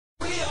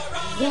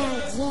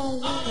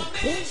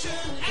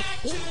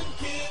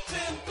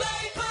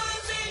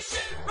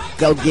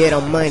Go get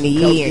 'em money,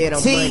 go get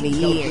 'em money,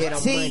 go get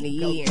 'em money,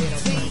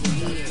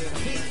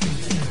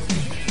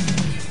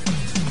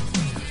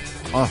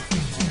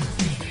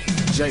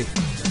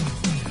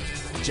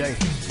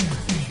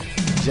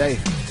 J.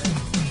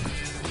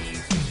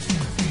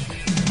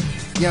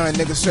 Young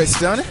niggas straight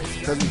stunning,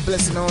 cause we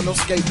blessing on those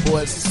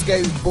skateboards.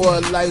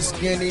 Skateboard light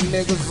skinny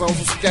niggas on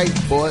some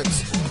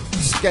skateboards.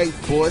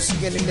 Skateboards,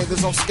 skinny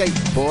niggas on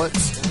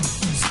skateboards.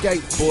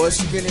 Skateboards,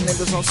 skinny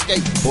niggas on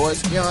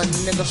skateboards. Young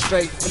niggas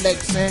straight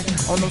flexing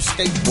on them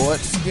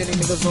skateboards. Skinny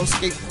niggas on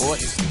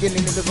skateboards. Skinny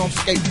niggas on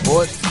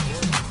skateboards.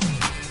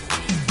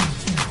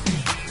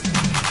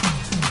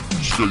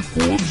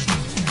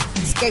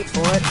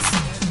 skateboards.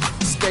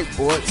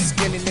 Skateboards,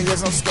 skinny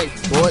niggas on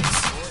skateboards.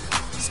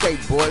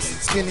 Skateboards,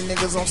 skinny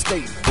niggas on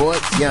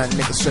skateboards. Young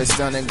niggas straight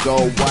stunning,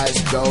 gold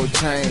watch, gold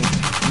chain.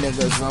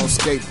 Niggas on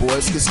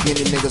skateboards, get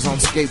skinny niggas on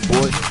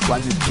skateboards.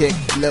 Watch me kick,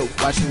 flip,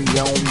 watch me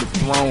on the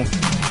throne.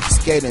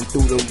 Skating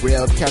through the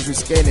rail, catch me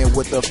skating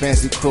with the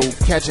fancy crew.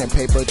 Catching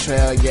paper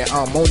trail, yeah,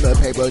 I'm on the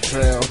paper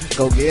trail.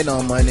 Go get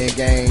on money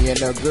gang, and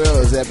the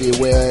girls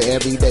everywhere,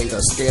 every day.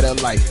 The skater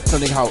life,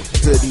 turning out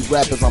to these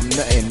rappers, I'm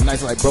nothing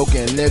nice like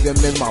broken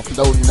ligaments, my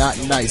flow not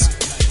nice.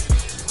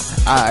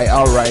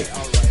 Alright.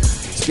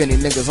 Skinny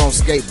niggas on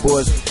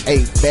skateboards,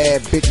 8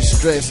 bad bitches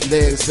stressed,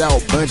 legs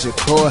out, bunch of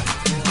core.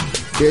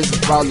 This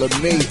follow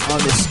me on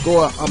the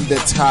score, I'm the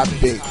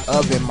topic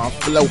of it. My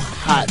flow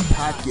hot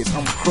pockets,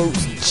 I'm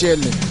cruising,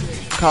 chilling,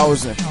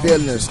 causing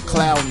feelings.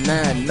 Cloud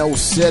 9, no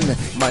ceiling.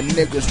 My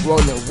niggas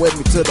rolling with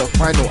me to the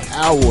final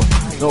hour.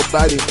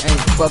 Nobody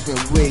ain't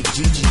fucking with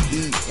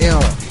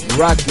GGEM,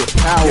 rocket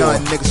power.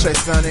 Young niggas straight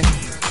sunning.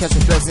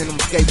 Catching flexing on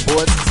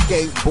skateboards.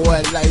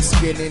 Skateboard light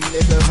skinny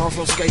niggas on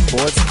some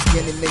skateboards.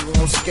 Skinny niggas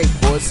on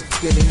skateboards.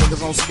 Skinny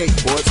niggas on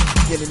skateboards.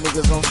 Skinny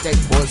niggas on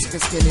skateboards.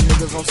 Skinny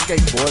niggas on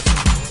skateboards.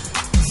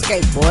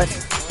 Skateboard.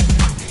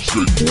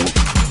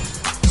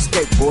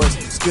 Skateboards.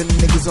 Skinny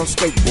niggas on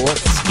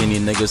skateboards. Skinny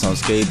niggas on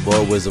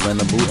skateboard, Wizzo in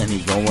the boot and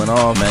he going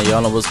off. Man,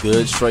 y'all know what's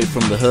good, straight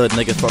from the hood.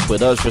 Niggas fuck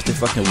with us, first they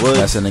fucking would.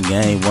 That's in the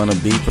game, wanna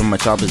beat from my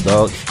choppers,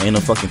 dog. Ain't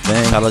no fucking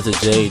thing. Shout out to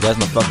Jay, that's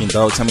my fucking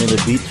dog. Tell me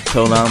the beat,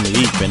 told I'm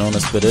eat. Been on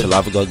the spitter, till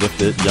I forgot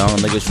gifted. Young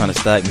niggas tryna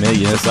stack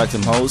millions. Stack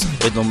them hoes,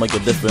 it don't make a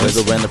difference.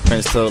 Wizzo and the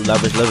prince till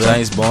lavish living.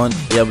 James born,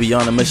 yeah, we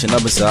on a mission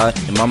up inside.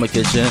 In mama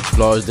kitchen,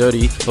 floor is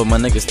dirty, but my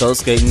niggas still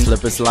skating.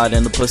 Slip and slide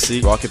in the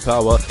pussy, rocket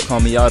power, call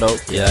me Otto.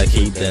 Yeah, I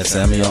keep that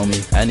Sammy on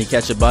me. And he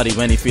catch a body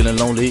when he feeling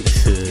lonely.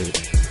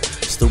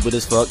 Stupid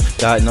as fuck,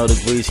 got no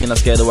degrees. He not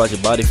scared to watch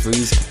your body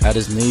freeze at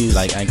his knees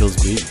like ankles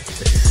beat.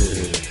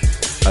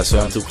 I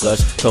swear I'm too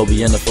clutch.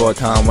 Kobe in the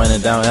 4-time,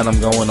 winning down and I'm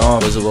going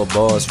on. Wizzo a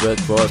boss,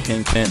 Red Cross,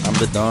 Kingpin, I'm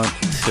the Don.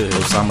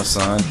 Osama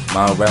son,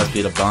 my raps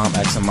be the bomb.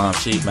 Asking mom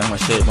sheep, make my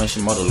shit when she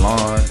mow the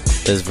lawn.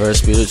 This verse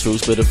be the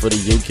truth, spit it for the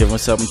youth. Giving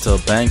something to a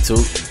bang to.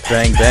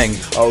 Bang bang,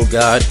 oh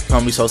god,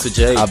 call me Sosa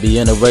J. I be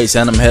in a race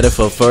and I'm headed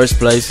for first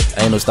place.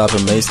 Ain't no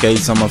stopping me,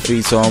 skates on my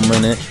feet so I'm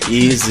winning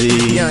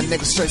easy. Young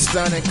niggas straight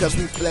stunning cause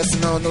we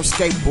blessing on those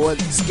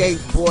skateboards.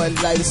 Skateboard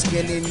light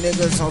skinny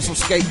niggas on some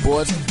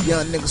skateboards.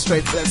 Young niggas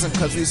straight blessing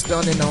cause we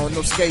stunning on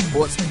those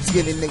skateboards.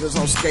 Skinny niggas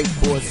on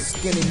skateboards.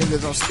 Skinny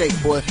niggas on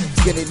skateboards.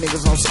 Skinny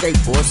niggas on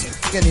skateboards.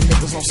 Skinny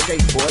niggas on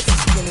skateboards.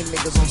 Skinny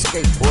niggas on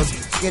skateboards.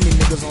 Skinny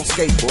niggas on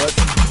skateboards.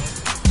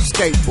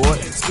 Skateboard.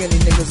 Skinny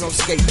niggas on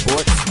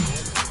skateboards.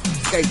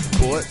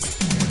 Skateboards.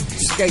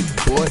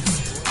 Skateboards.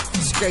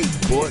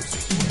 Skateboards.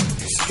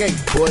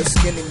 Skateboards.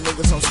 Skinny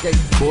niggas on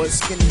skateboards.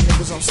 Skinny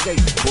niggas on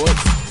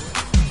skateboards.